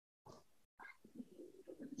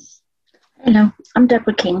Hello, I'm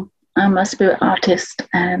Deborah King. I'm a spirit artist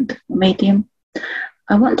and medium.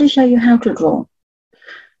 I want to show you how to draw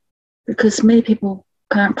because many people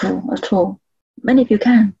can't draw at all. Many of you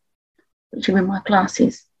can, which are in my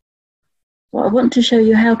classes. So I want to show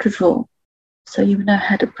you how to draw so you know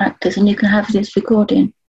how to practice, and you can have this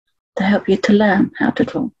recording to help you to learn how to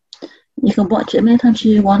draw. You can watch it many times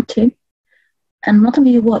you want to, and the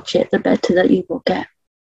more you watch it, the better that you will get.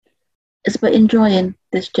 It's about enjoying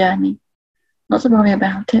this journey, not to worry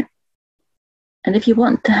about it. And if you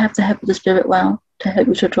want to have the help of the spirit well to help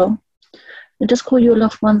you to draw, then just call your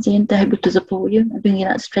loved ones in to help you to support you and bring you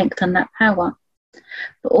that strength and that power.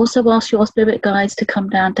 But also ask your spirit guides to come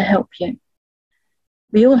down to help you.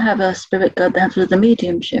 We all have a spirit guide that helps with the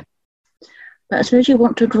mediumship. But as soon as you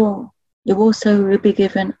want to draw, you also will be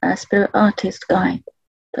given a spirit artist guide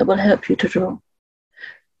that will help you to draw.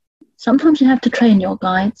 Sometimes you have to train your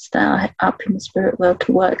guides that are up in the spirit world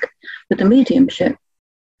to work with the mediumship.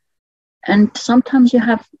 And sometimes you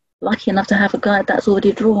have lucky enough to have a guide that's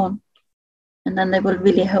already drawn, and then they will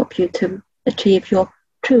really help you to achieve your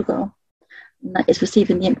true goal, and that is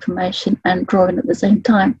receiving the information and drawing at the same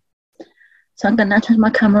time. So I'm going to now turn my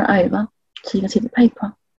camera over so you can see the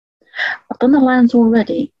paper. I've done the lines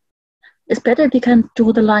already. It's better if you can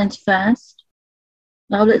draw the lines first.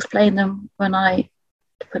 I will explain them when I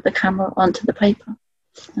put the camera onto the paper.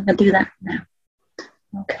 I'm going to do that now.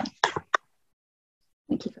 Okay.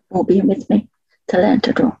 Thank you for being with me to learn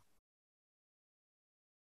to draw.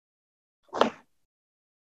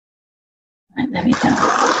 Right, there we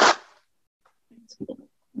go.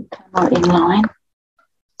 Camera in line.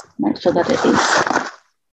 Make sure that it is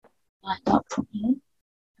lined up from here.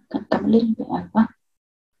 I'm going to come a little bit over.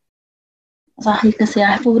 So you can see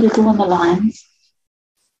I have already drawn the lines.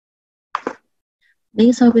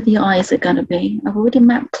 These are where the eyes are going to be. I've already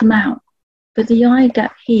mapped them out. But the eye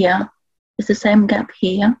gap here is the same gap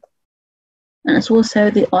here. And it's also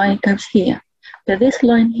the eye goes here. But this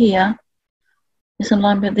line here is in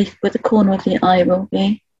line with the corner of the eye will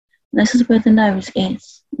be. And this is where the nose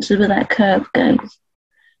is. This is where that curve goes.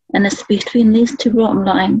 And it's between these two bottom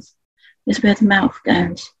lines is where the mouth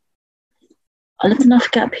goes. I left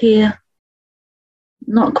enough gap here,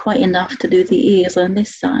 not quite enough to do the ears on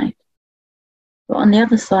this side. But on the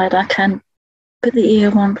other side, I can put the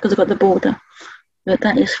ear on because I've got the border. But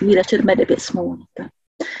that is really, I should have made it a bit smaller. But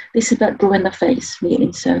this is about drawing the face,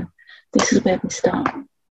 really. So this is where we start.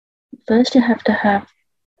 First, you have to have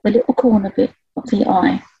the little corner bit of the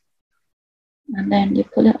eye. And then you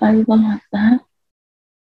pull it over like that.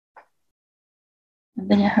 And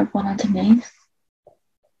then you have one underneath.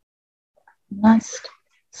 Nice,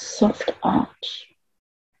 soft arch.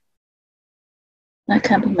 That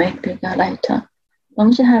can be made bigger later. As long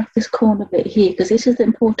as you have this corner bit here, because this is the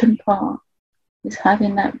important part, is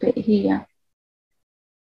having that bit here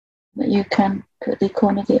that you can put the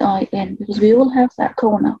corner of the eye in, because we all have that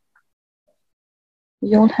corner.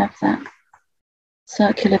 We all have that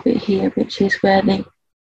circular bit here, which is where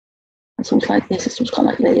it's almost like this, it's almost kind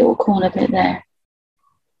of like the little corner bit there.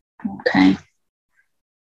 Okay.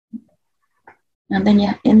 And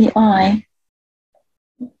then in the eye,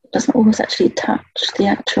 it doesn't always actually touch the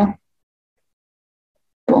actual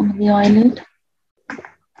bottom of the eyelid.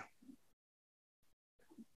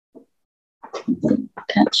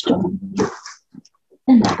 Catch on.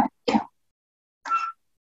 And there we go.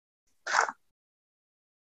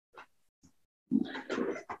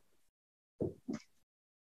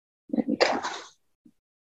 There we go.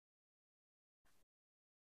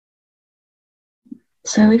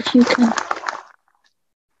 So if you can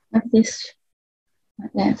have this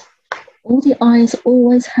like this, all the eyes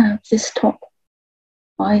always have this top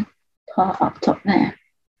eye part up top there.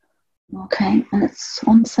 Okay, and it's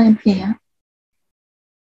on the same here.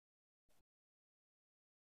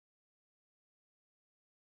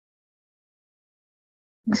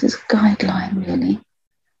 This is a guideline, really.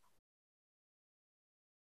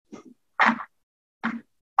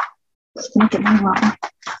 Just going to get my rubber.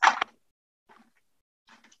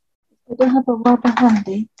 I don't have a rubber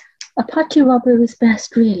handy. A putty rubber is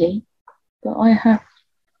best, really, but I have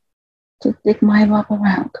to dig my rubber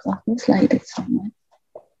out because I've mislaid it somewhere.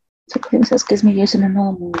 So Princess gives me using a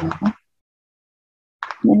normal rubber.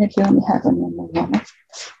 And then if you only have a normal rubber,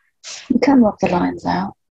 you can rub the lines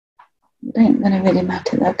out. It ain't going to really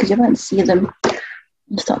matter though, because you won't see them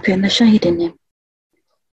and start putting the shade in them.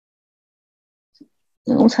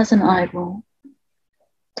 It also has an eyeball.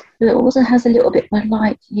 But it also has a little bit of a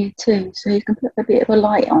light here too, so you can put a bit of a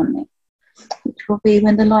light on it, which will be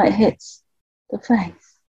when the light hits the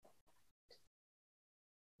face.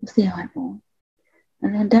 It's the eyeball.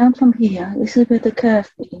 And then down from here, this is where the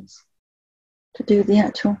curve is. to do the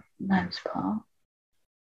actual nose part.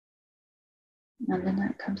 And then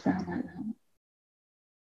that comes down like that.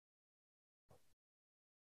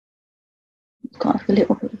 It's got a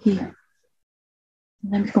little bit here.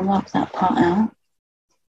 And then we can rub that part out.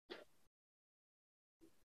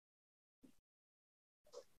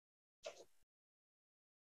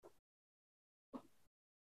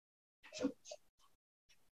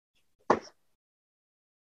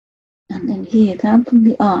 And then here, down from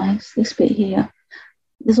the eyes, this bit here,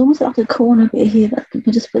 there's almost like a corner bit here that you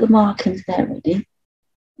can just put the markings there ready.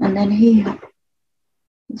 And then here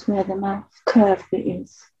is where the mouth curve bit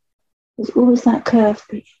is. There's always that curve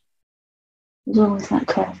bit. There's always that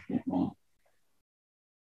curve bit there.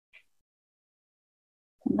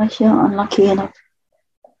 Unless you're unlucky enough,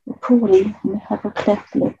 or poorly, and you have a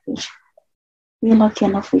cleft lip, which we're lucky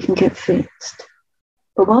enough we can get fixed.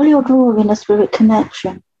 But while you're drawing a spirit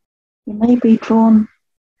connection, you may be drawn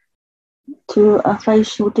to a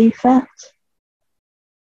facial defect.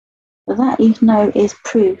 But that, you know, is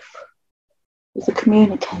proof, is a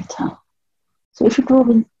communicator. So if you're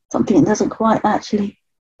drawing something that doesn't quite actually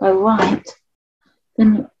go right,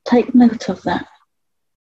 then take note of that,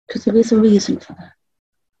 because there is a reason for that.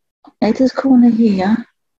 At this corner here,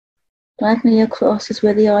 diagonally across is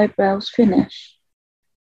where the eyebrows finish.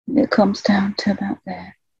 And it comes down to about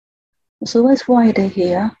there. It's always wider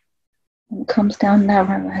here, and it comes down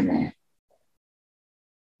narrower there.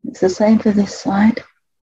 It's the same for this side.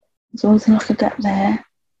 There's always like a gap there,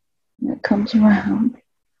 and it comes around.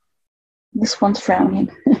 This one's frowning.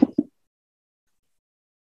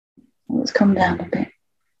 Let's come down a bit.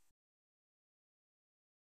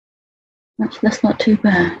 Actually, that's not too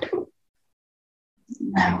bad.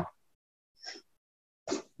 Now,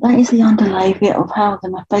 that is the underlay bit of how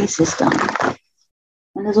my face is done.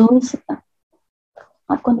 And there's always,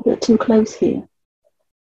 I've gone a bit too close here.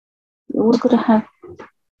 You always got to have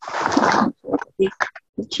the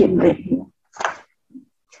chin bit here.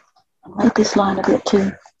 I made this line a bit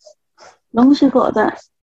too. As long as you've got that,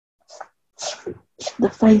 the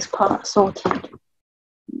face part sorted.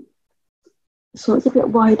 So it's a bit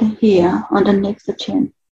wider here underneath the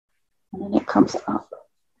chin. And then it comes up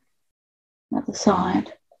at the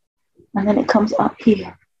side. And then it comes up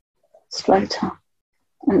here, straight up.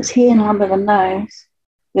 And it's here now under the nose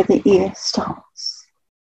where the ear starts.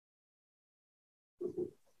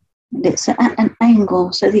 And it's at an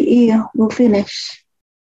angle, so the ear will finish.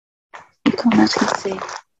 You can't actually see.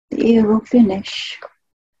 The ear will finish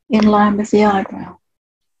in line with the eyebrow.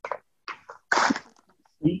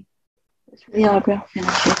 See? That's where the eyebrow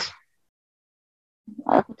finishes.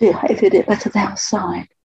 I could do it if you did it better the outside.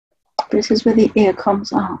 But this is where the ear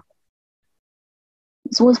comes up.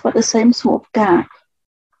 It's always about the same sort of gap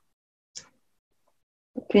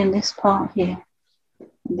between this part here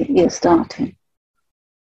and the ear starting.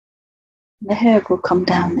 And the hair will come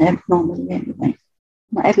down there normally anyway.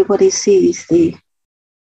 Not everybody sees the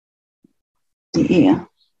ear.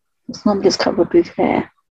 It's normally just covered with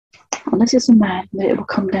hair. Unless it's a man, then it will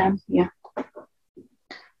come down here.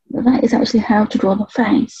 But that is actually how to draw the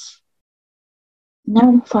face.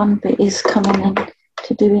 Now the fun bit is coming in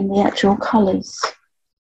to doing the actual colours.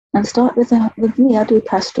 And start with me, I do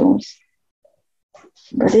pastels.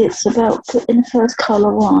 But it's about putting the first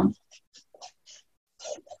colour on.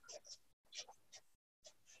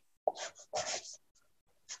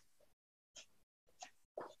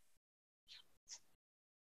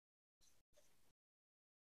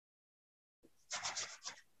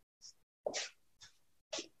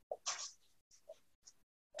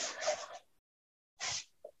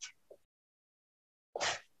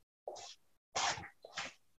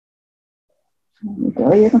 There you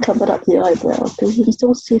go, you can cover up the eyebrow because you can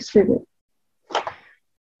still see through it.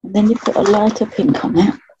 And then you put a lighter pink on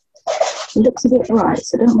it. It looks a bit bright,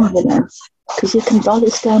 so don't worry though, because you can dull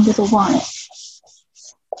it down with a white.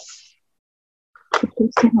 So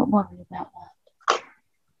please do not worry about that.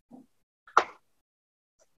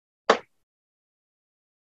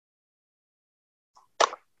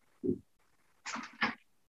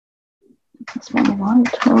 That's my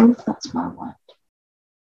white, oh, that's my white.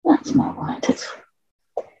 That's my white.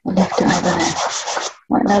 I left it over there.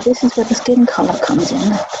 Right, now this is where the skin colour comes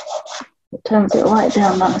in. It turns it right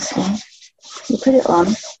down nicely. You put it on,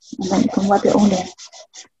 and then you can rub it all in.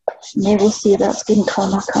 And you will see that skin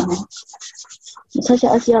colour coming. And such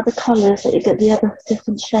as the other colours, that you get the other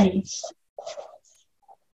different shades.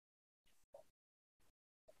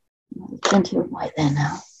 There's plenty of white there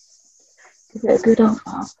now. Give it a good old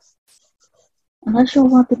rub. And as you're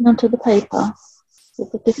rubbing onto the paper,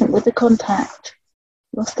 with the contact,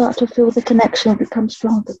 you'll start to feel the connection become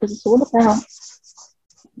stronger, because it's all about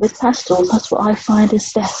with pastels, that's what I find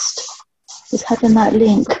is best, is having that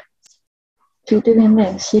link. If you're doing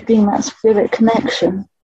this, you bring that spirit connection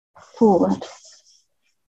forward.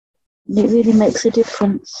 And it really makes a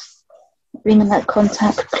difference, bringing that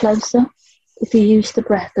contact closer if you use the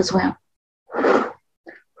breath as well. Blow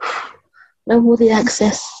all the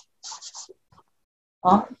excess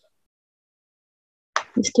off.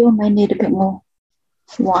 You still may need a bit more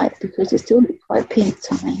white because it still looks quite pink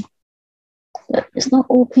to me. But it's not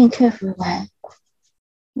all pink everywhere.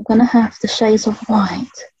 You're going to have the shades of white.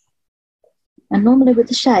 And normally with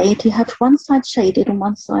the shade, you have one side shaded and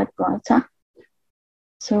one side brighter.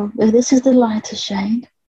 So this is the lighter shade.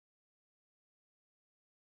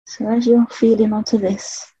 So as you're feeling onto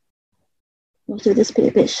this, we'll do this bit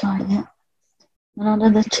a bit shinier. And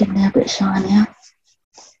under the chin there a bit shinier.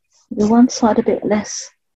 The one side a bit less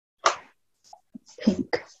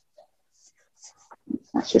pink.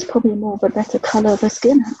 Actually, it's probably more of a better colour of the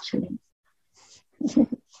skin, actually.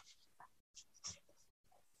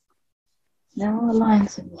 There are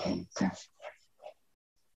lines in here, so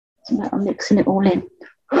I'm mixing it all in.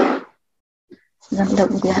 And then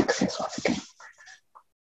let all the excess off again.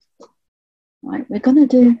 Right, we're going to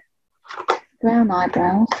do brown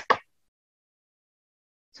eyebrows.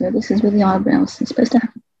 So this is with the eyebrows. It's supposed to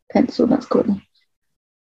have a pencil that's got the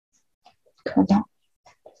colour.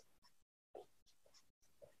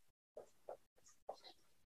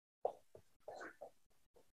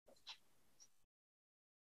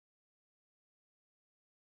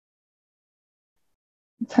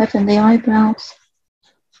 Having the eyebrows,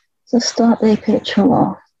 so start the picture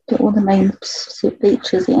off, get all the main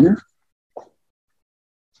features in,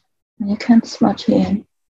 and you can smudge it in.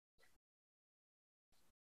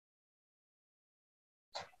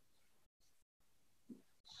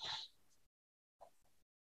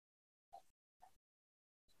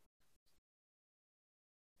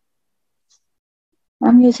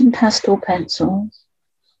 I'm using pastel pencils.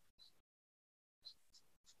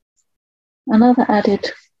 Another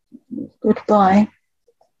added goodbye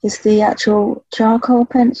is the actual charcoal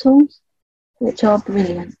pencils, which are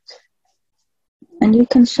brilliant. And you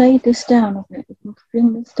can shade this down a bit. You can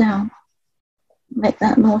bring this down, make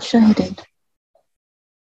that more shaded.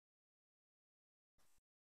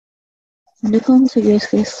 And you're going to use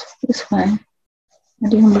this way,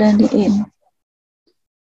 and you can blend it in.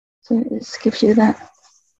 So it gives you that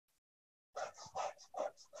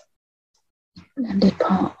blended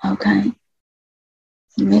part, okay?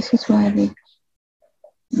 And this is where the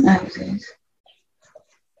nose is.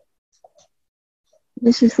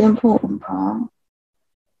 This is the important part.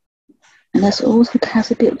 And there's also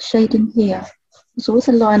has a bit of shading here. There's always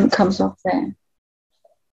a line that comes off there.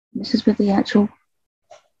 This is where the actual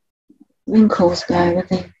wrinkles go.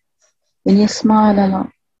 When you smile a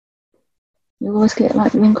lot, you always get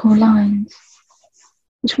like wrinkle lines,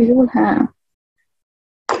 which we all have.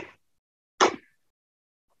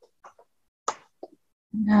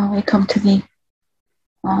 Now we come to the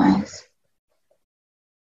eyes.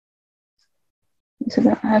 It's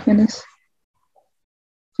about having this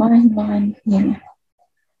fine line here.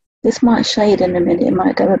 This might shade in a minute, it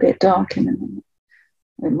might go a bit dark in a minute.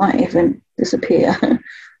 It might even disappear.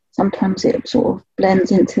 Sometimes it sort of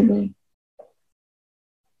blends into the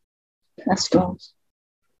pastels.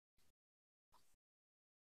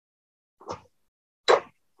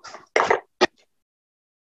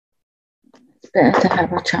 It's better to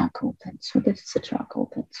have a charcoal pencil. This is a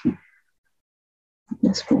charcoal pencil.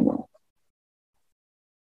 This will work.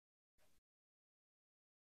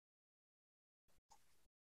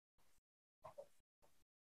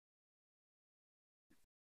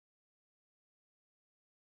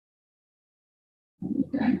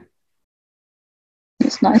 Okay.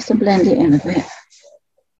 It's nice to blend it in a bit.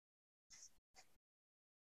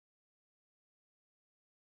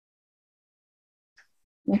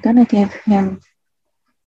 We're going to give him,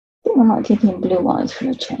 I think we might give him blue eyes for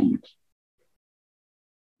a change.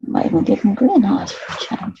 We might even give him green eyes for a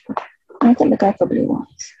change. But I think we'll go for blue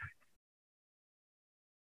eyes.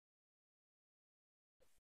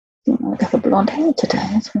 I think we'll go for blonde hair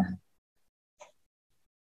today as well.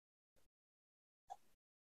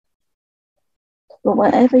 But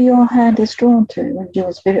whatever your hand is drawn to when you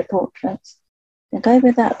do spirit portraits, then go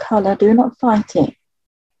with that colour. Do not fight it.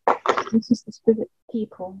 This is the spirit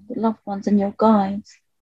people, the loved ones and your guides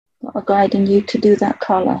that are guiding you to do that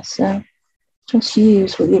colour. So just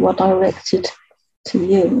use what you are directed to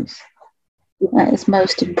use. That is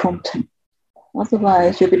most important.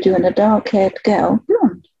 Otherwise, you'll be doing a dark-haired girl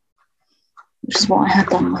blonde, which is what I had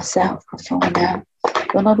done myself before now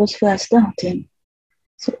when I was first starting.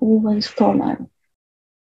 So always follow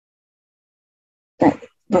that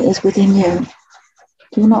what is within you.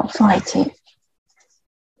 Do not fight it,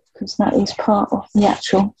 because that is part of the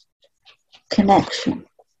actual connection.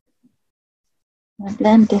 I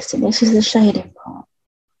blend this, and this is the shading part.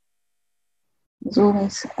 There's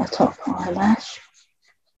always a top eyelash,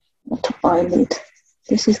 a top eyelid.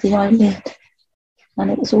 This is the eyelid,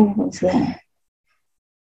 and it's always there.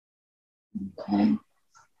 Okay.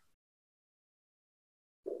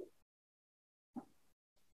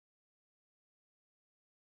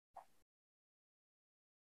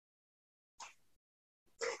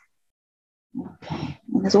 Okay.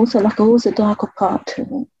 And there's also always a darker part to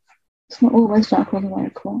it. It's not always dark all the way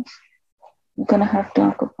across. You're going to have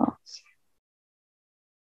darker parts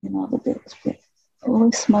in other bits, but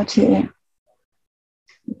always smudge it in,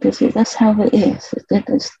 because that's how it is.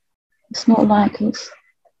 It's not like it's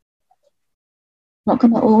not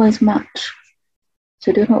going to always match,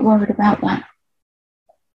 so do not worry about that.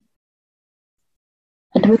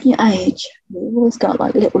 And with your age, we've always got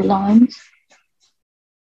like little lines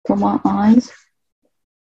from our eyes.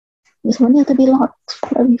 This one have to be like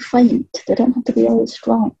very faint. They don't have to be very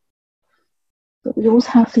strong. But we always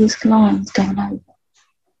have these lines going over.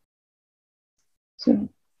 So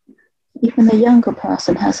even a younger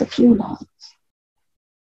person has a few lines.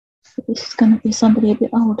 But this is going to be somebody a bit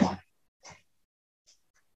older.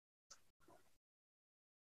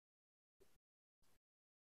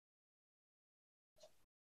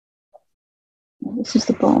 And this is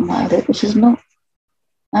the bottom of it, which is not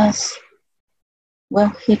as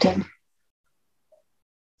well hidden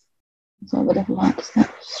as I would have liked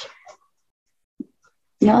that.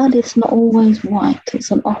 The eyelid's not always white,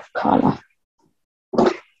 it's an off colour.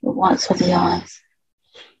 The whites for the eyes.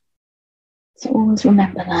 So always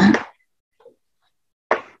remember that.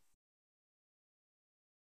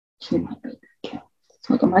 She might be the cat.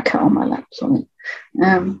 So I've got my cat on my lap, sorry.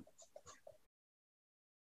 And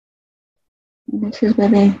this is where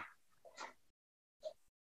the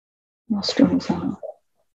nostrils are.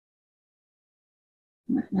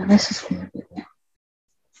 Now this is where a bit there.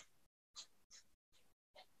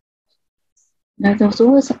 Now there's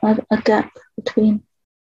always a gap between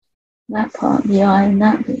that part of the eye and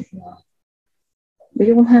that bit of the eye.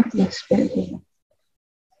 We all have this bit here.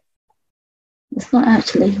 It's not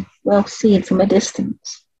actually well seen from a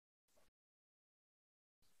distance.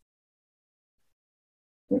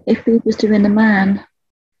 But if we was doing a man,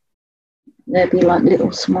 there'd be like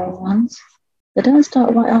little small ones. They don't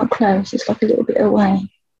start right out close, it's like a little bit away.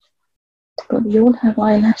 But we all have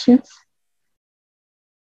eyelashes.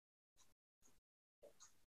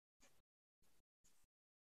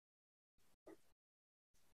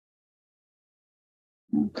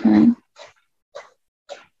 Okay.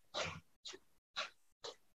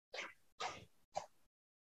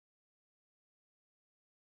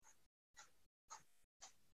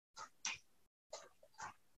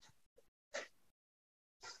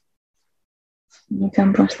 You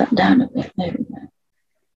can brush that down a bit. There we go.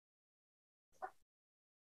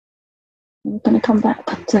 And we're going to come back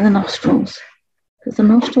to the nostrils, because the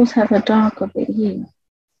nostrils have a darker bit here.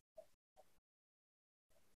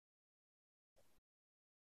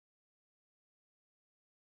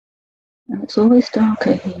 And it's always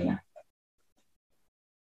darker here.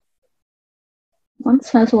 One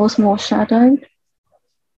side's always more shadowed.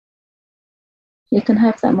 You can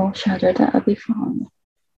have that more shadowed, that'll be fine.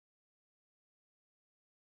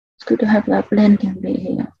 It's good to have that blending bit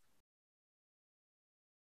here.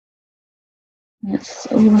 It's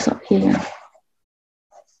always up here.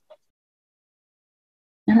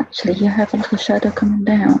 And actually you have a little shadow coming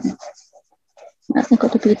down. It hasn't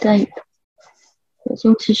got to be deep. It's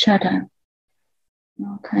always a shadow.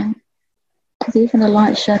 Okay. There's even a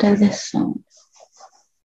light shadow this side.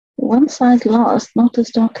 One side's not as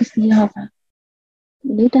dark as the other.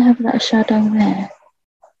 You need to have that shadow there.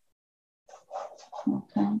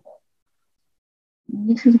 Okay. And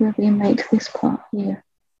this is where we make this part here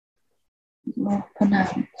more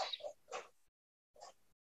pronounced.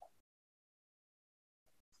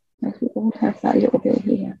 As we all have that little bit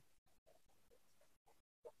here.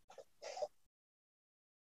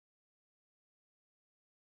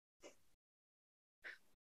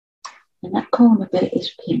 And that corner bit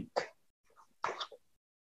is pink.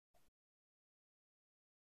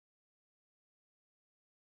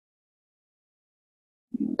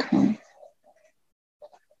 Okay.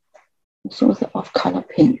 It's sort of off-colour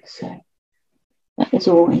pink, so that is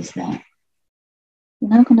always there.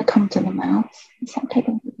 We're now going to come to the mouth. Let's not take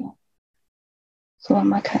over again. So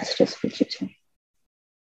my cat's just fidgeting.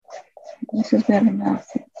 This is where the mouth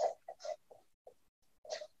is.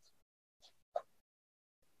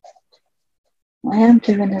 I am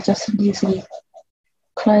doing just an easy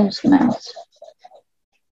closed mouth.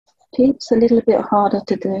 Teeth's a little bit harder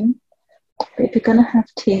to do, but if you're going to have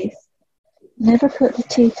teeth, never put the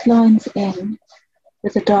teeth lines in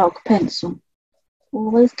with a dark pencil.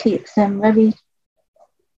 Always keep them very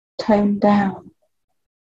toned down,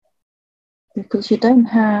 because you don't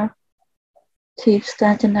have teeth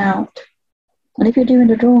standing out. And if you're doing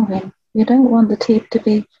a drawing, you don't want the teeth to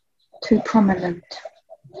be too prominent.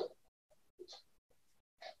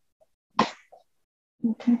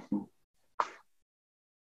 Okay.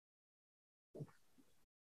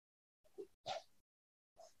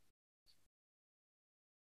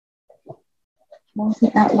 Once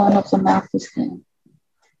the outline of the mouth is there. And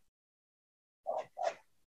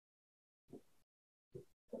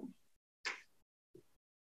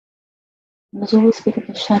there's always a bit of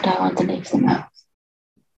a shadow underneath the mouth.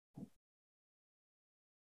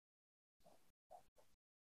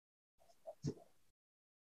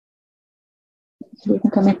 So you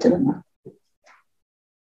can come into the mouth.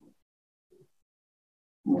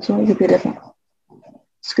 And there's always a bit of a,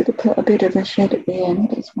 it's good to put a bit of a shade at the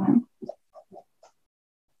end as well.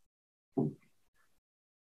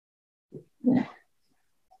 Yeah.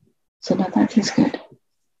 So now that is good.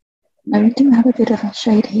 Now we do have a bit of a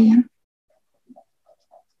shade here.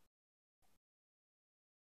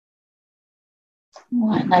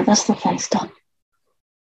 Right, now that's the face done.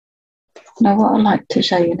 Now what I'd like to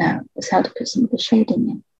show you now is how to put some of the shading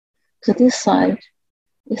in. So this side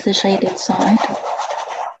is the shaded side.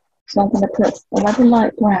 So I'm going to put a rather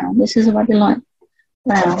light brown. This is a rather light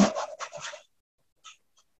brown.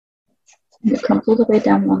 And it comes all the way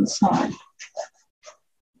down one side.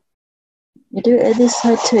 You do it at this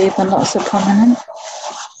side too, but not so prominent.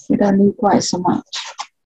 You don't need quite so much.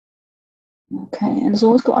 Okay, and it's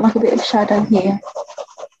always got like a bit of shadow here.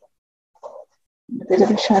 A bit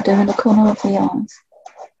of a shadow in the corner of the eyes.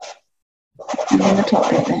 And in the top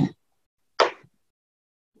bit there.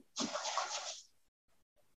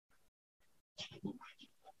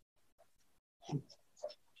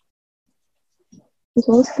 There's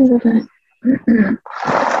always a bit of a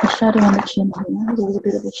shadow on the chin here. There's always a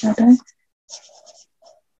bit of a shadow.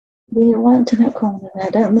 Be right into that corner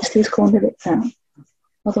there. Don't miss these corner bits out.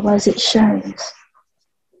 Otherwise it shows.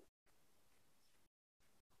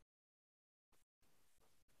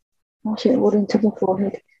 Wash it all into the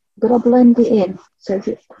forehead. But I'll blend it in so that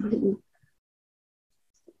it completely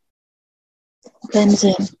blends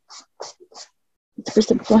in. It's supposed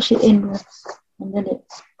to brush it inwards and then it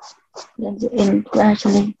blends it in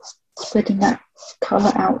gradually, spreading that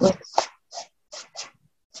colour outwards.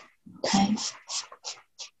 Okay.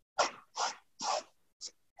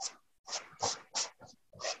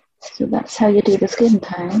 So that's how you do the skin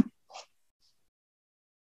tone.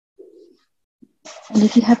 And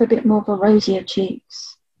if you have a bit more of a rosier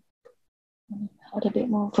cheeks, add a bit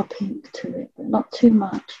more of a pink to it, but not too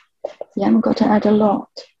much. You haven't got to add a lot.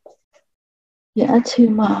 You add too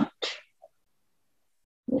much,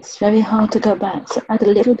 it's very hard to go back. So add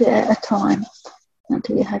a little bit at a time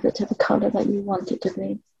until you have it to the colour that you want it to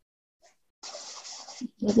be. So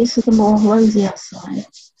this is the more rosier side.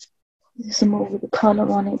 This is the more with the colour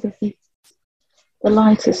on it, with the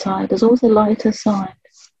lighter side. There's always a lighter side.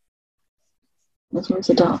 There's always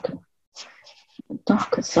a darker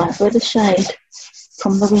side, where the shade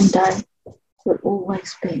from the window will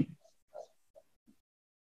always be.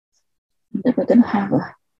 You're never going to have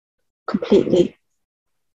a completely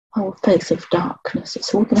whole face of darkness.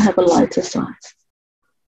 It's all going to have a lighter side.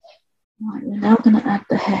 Right, we're now going to add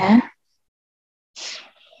the hair.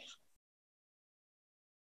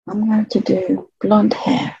 I'm going to do blonde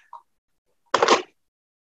hair.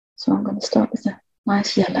 So I'm going to start with a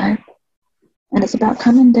nice yellow. And it's about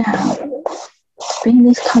coming down. Bring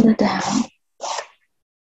this colour down.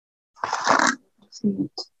 See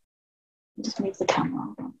it. Just move the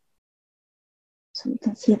camera on. So you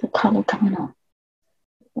can see the colour coming on.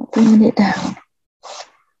 Bringing it down.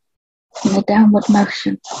 In a downward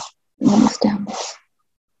motion. Bringing this downwards.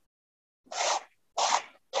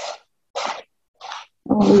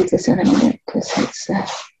 I'll leave this in a minute because it's I'm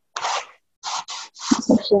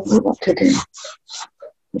showing you what to do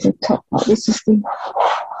with the top part. This is the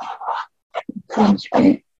fringe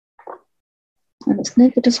bit, and it's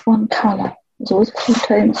never just one colour. There's always a few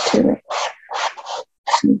tones to it.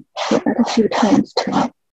 So you add a few tones to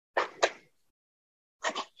it.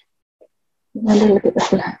 And a little bit of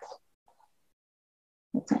black.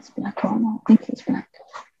 If that's black or not, I think it's black.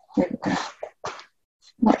 There we go.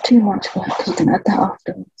 Not too much black because you can add that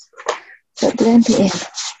afterwards. So blend it in.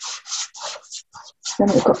 Then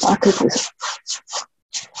we've got like this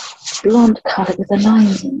blonde colour with the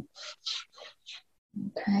lines in.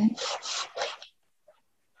 Okay.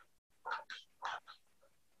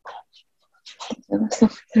 So that's the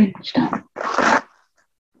fringe done.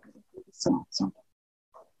 So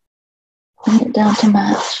bring it down to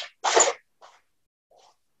match.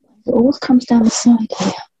 It always comes down the side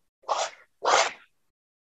here.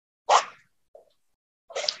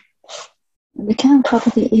 And we can cover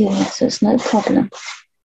the ear, so it's no problem.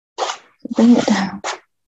 So bring it down.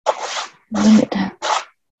 Bring it down.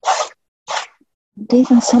 And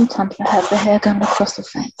even sometimes I have the hair going across the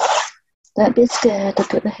face. Don't be scared to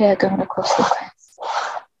put the hair going across the face.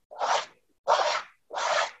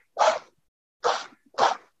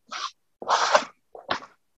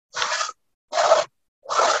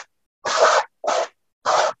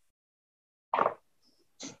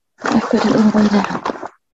 I put it all the way down.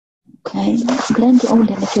 Okay, blend it all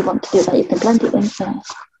in if you want to do that. You can blend it in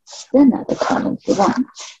first, then add the colour if you want,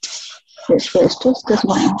 which works just as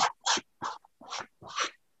well.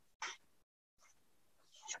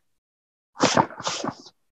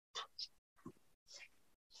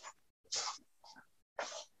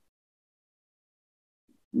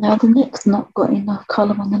 Now the neck's not got enough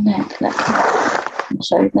colour on the neck. I'll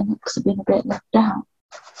show you the neck's been a bit left out.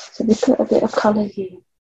 So we put a bit of colour here,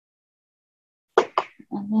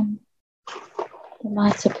 and then the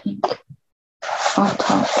lighter pink on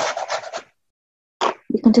top.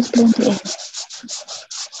 You can just blend it in.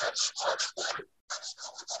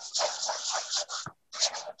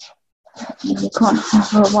 And you can't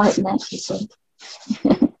have a white neck, you see.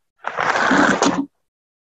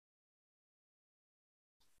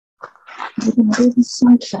 We're going to do the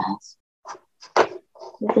side first.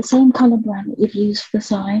 With the same colour brand that you've used for the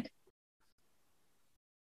side.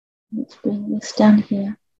 Let's bring this down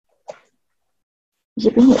here. As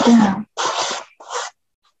you bring it down,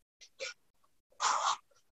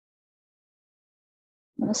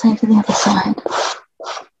 and the same for the other side.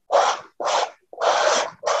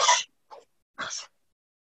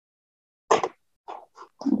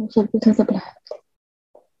 And also a bit of the black.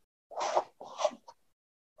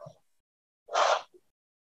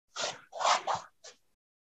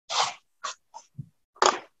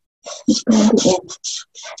 Just blend it in.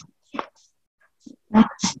 Okay.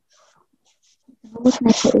 I always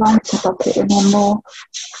make it lighter by putting in more,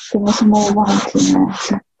 there's some more white in there.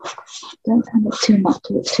 So don't turn it too much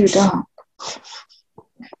till it's too dark.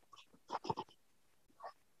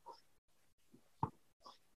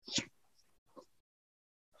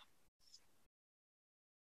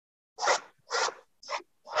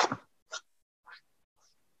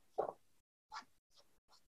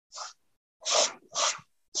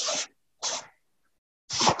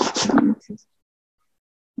 This is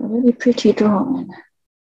a really pretty drawing.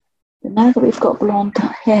 But now that we've got blonde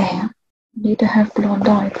hair, we need to have blonde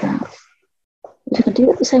eyebrows. You can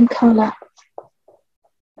do it the same colour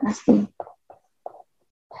as the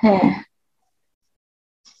hair.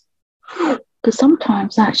 Because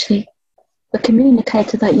sometimes actually the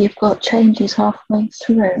communicator that you've got changes halfway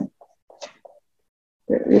through.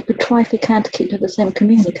 But you could try if you can to keep to the same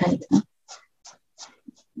communicator.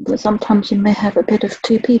 But sometimes you may have a bit of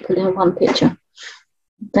two people in one picture.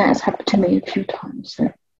 That has happened to me a few times.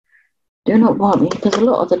 So do not worry, because a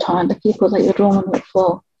lot of the time the people that you're drawing it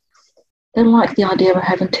for, they like the idea of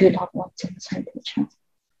having two loved ones in the same picture.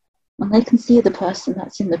 And they can see the person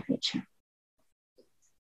that's in the picture.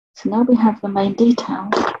 So now we have the main detail.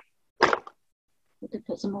 We can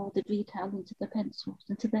put some more of the detail into the pencils,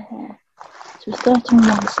 into the hair. So we start on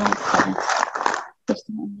one side first. Just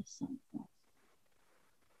on this side first.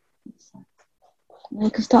 This side. Now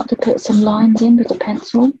you can start to put some lines in with the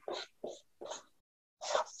pencil.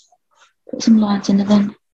 Put some lines in and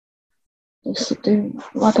then just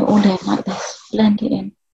rub it all in like this. Blend it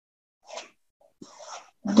in.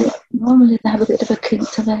 Normally they have a bit of a kink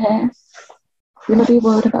to the hair. You're not be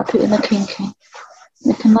worried about putting a kink in.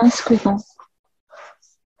 Make a nice scribble.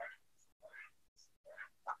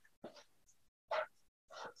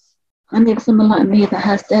 And if someone like me that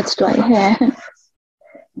has dead straight hair,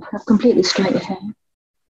 have completely straight hair,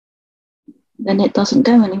 then it doesn't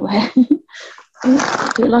go anywhere.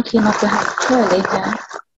 If you're lucky enough to have curly hair,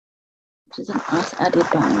 which is a nice added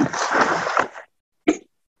bonus.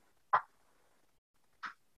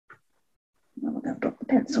 Now we're going to drop the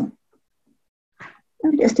pencil.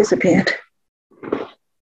 And it just disappeared.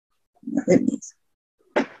 There it is.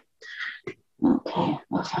 Okay,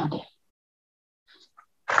 I found it.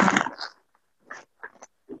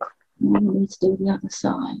 Now we need to do the other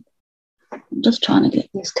side. I'm just trying to get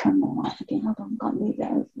this camera right again. Hold on, can't leave it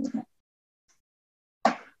over there.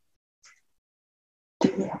 Do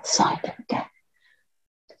the other side, there we go.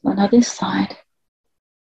 So now this side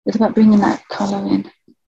is about bringing that colour in.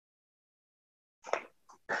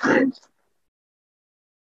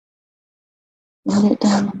 Roll it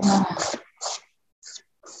down on there.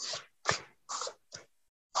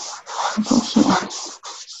 Brush it on.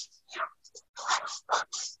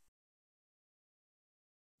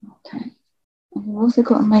 Okay. And you've also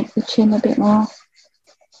got to make the chin a bit more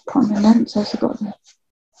prominent, so it's got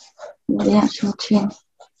where the actual chin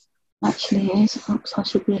actually is. Oops, I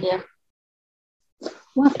should really have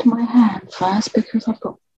wiped my hand first because I've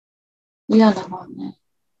got yellow on there,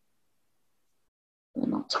 but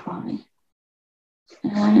not white.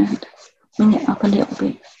 And bring it up a little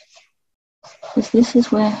bit, because this is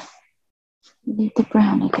where you need the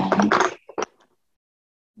brown again.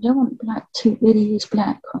 You don't want black to really use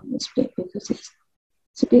black on this bit because it's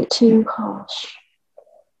a bit too harsh.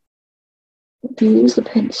 If you use the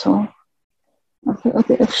pencil, I'll put a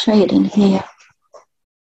bit of shade in here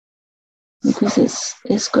because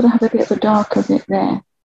it's got to have a bit of a darker bit there.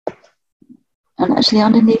 And actually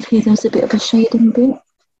underneath here there's a bit of a shading bit.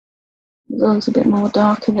 There's a bit more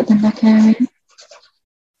darker at the neck area,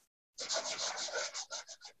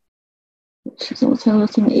 which is also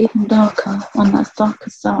looking even darker on that darker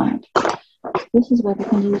side. This is where we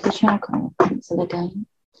can use the charcoal pencil again.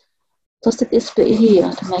 Just at this bit here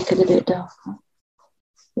to make it a bit darker.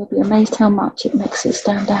 You'll be amazed how much it makes it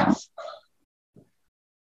stand out.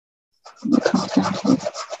 And it comes down here.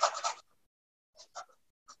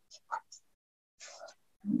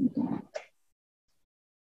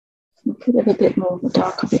 You could have a bit more of a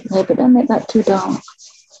darker bit there, but don't make that too dark.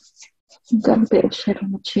 You've got a bit of shade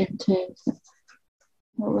on the chin too, so it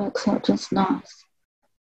works out just nice.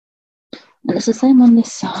 And it's the same on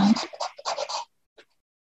this side.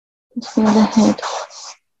 Just where the head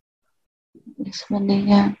is when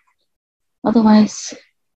the otherwise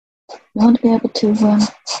you want to be able to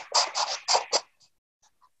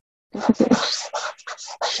give a bit of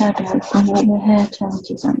shadow when the hair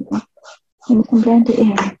changes something. And you can blend it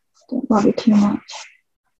in. Don't worry too much.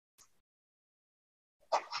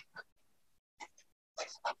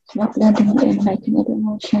 It's not blending it in, making it a bit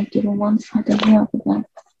more shady on one side than the other then.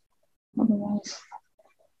 Otherwise,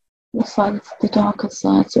 this side is the darker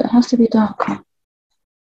side, so it has to be darker.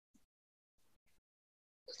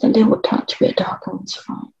 Just a little touch bit darker is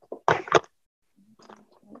fine.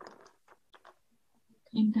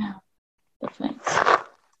 Came down the face.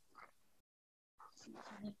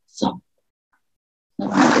 So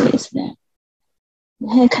it is there. The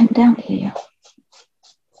hair came down here.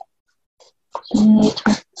 So you need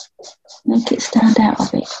to make it stand out a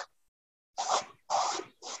bit.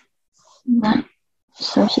 That,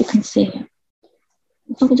 so as you can see it.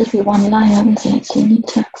 It's not going to just be one layer, is it? So you need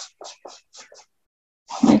to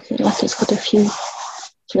make it like it's got a few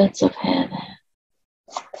threads of hair there.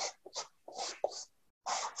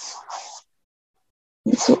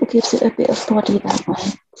 It sort of gives it a bit of body that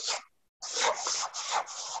way.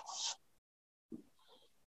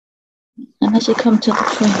 And as you come to the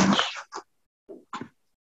fringe,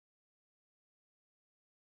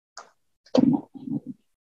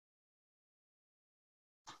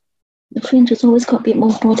 the fringe has always got a bit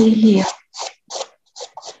more body here.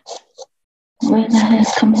 Where the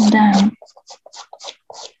hair's coming down,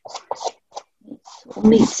 it sort of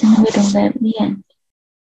meets in the middle there at the end.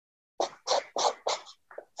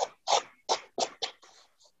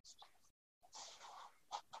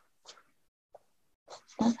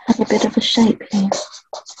 It does have a bit of a shape here.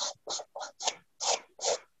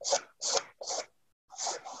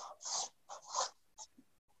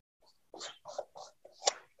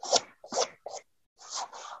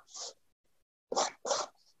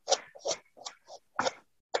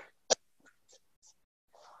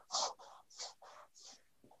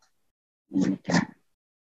 There we go.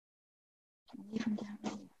 And even down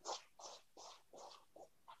here.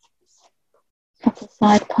 Cut the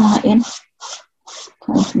side part in,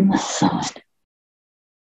 coming from that side.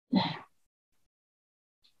 There.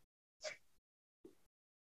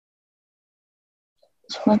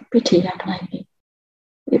 It's quite pretty, young lady.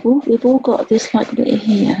 We've all got this like bit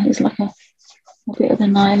here. It's like a bit of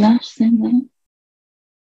an eyelash thing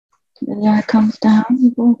there. The eye comes down.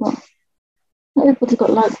 We've all got. Everybody's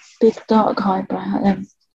got like big dark eyebrow,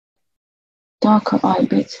 darker eye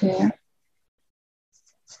bits here.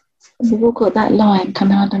 We've all got that line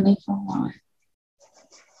coming underneath our eye.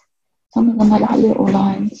 Some of them are like little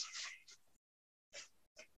lines.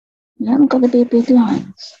 You haven't got to be big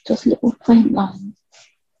lines, just little faint lines.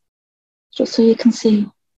 Just so you can see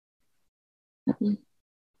that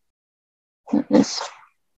this.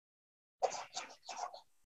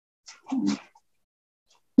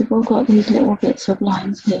 We've all got these little bits of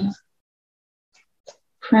lines here.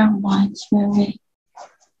 Frown lines where we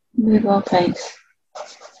move our face.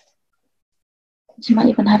 She might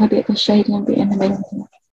even have a bit of a shading bit in the middle here.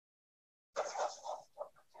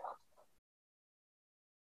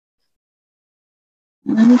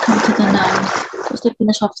 And then we come to the nose, just to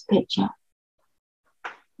finish off the picture.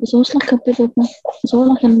 It's almost like a bit of a, it's all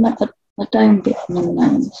like a dome bit in the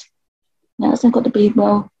nose. Now it hasn't got to be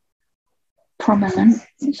well prominent,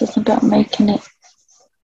 it's just about making it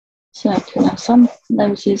circular. Some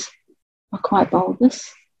noses are quite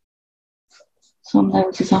bulbous, some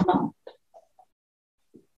noses are not.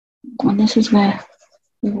 And this is where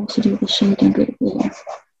we also do the shading bit here.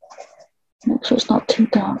 Make sure it's not too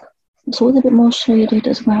dark. It's always a bit more shaded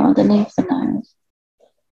as well underneath the nose.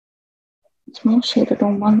 It's more shaded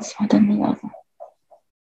on one side than the other.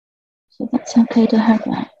 So that's okay to have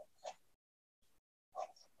that.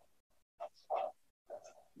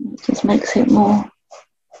 It just makes it more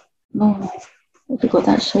normal if you've got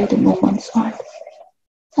that shading on one side.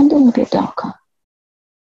 And a little bit darker.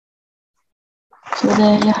 So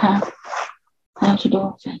there you have how to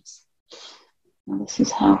draw a face. And this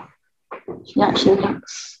is how she actually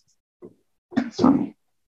looks. Sorry.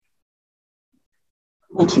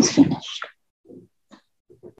 When she's finished.